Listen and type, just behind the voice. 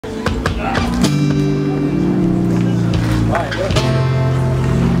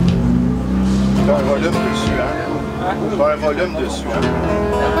un volume dessus, hein? Pas un volume dessus, hein?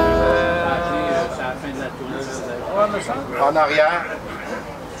 En arrière.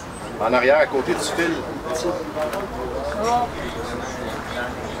 En arrière, à côté du fil.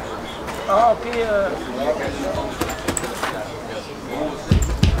 Ah, ok.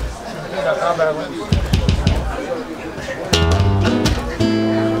 D'accord, ben oui.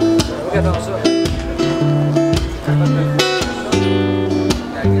 Regardons ça.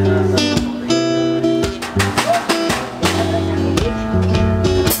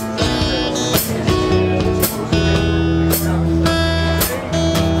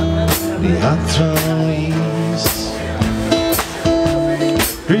 The autumn leaves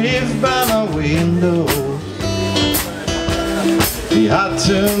drift by my window. The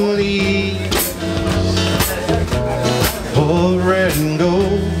autumn leaves all red and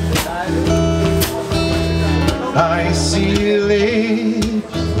gold. I see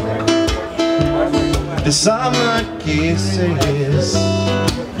lips, the summer kisses,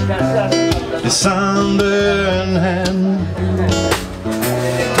 the sunburned hand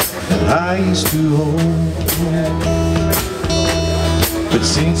eyes to hold. But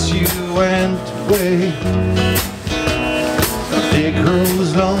since you went away, it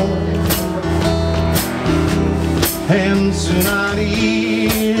grows long, and soon I'll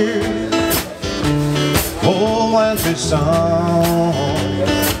hear old winter song.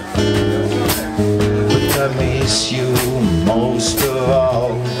 But I miss you most of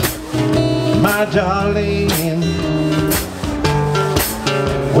all, my darling.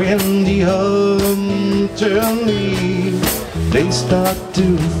 When the autumn leaves, they start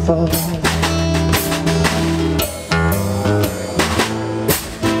to fall.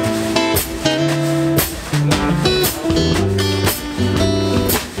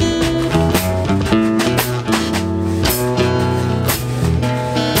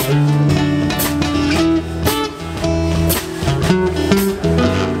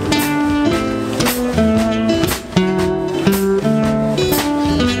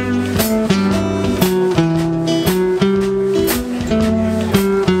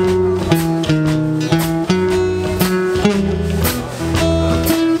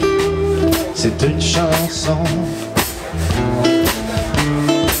 C'est une chanson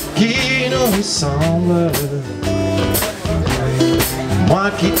qui nous ressemble.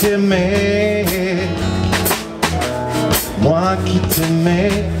 Moi qui t'aimais, moi qui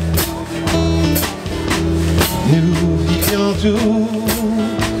t'aimais, nous vivions tous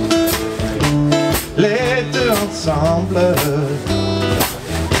les deux ensemble.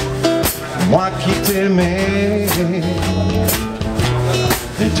 Moi qui t'aimais,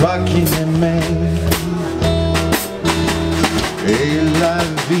 et toi qui m'aimais. Et la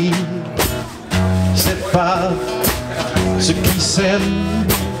vie, c'est pas ceux qui s'aiment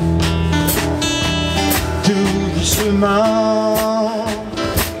tout doucement,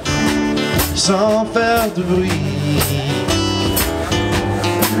 sans faire de bruit.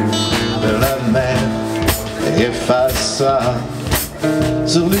 La mer effaça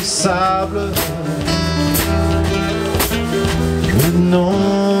sur le sable le nom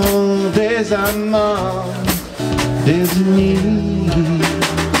des amants, des ennemis.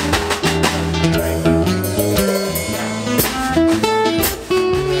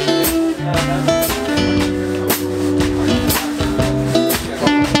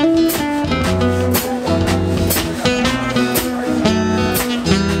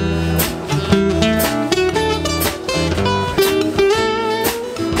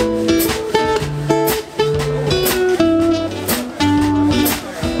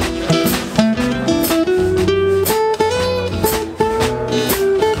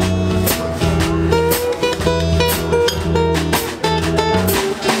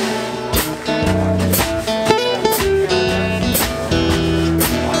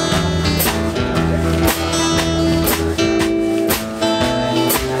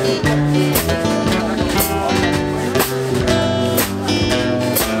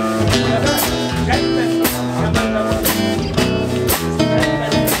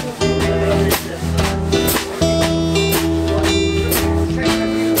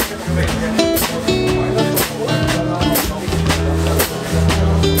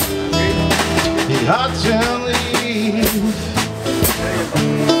 Autumn leaves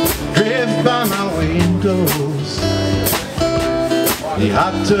drift by my windows. The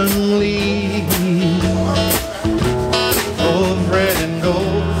autumn leaves of red and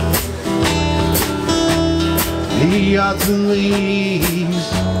gold. The autumn leaves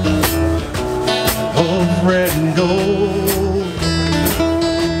of red and gold.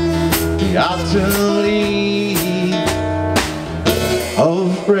 The autumn leaves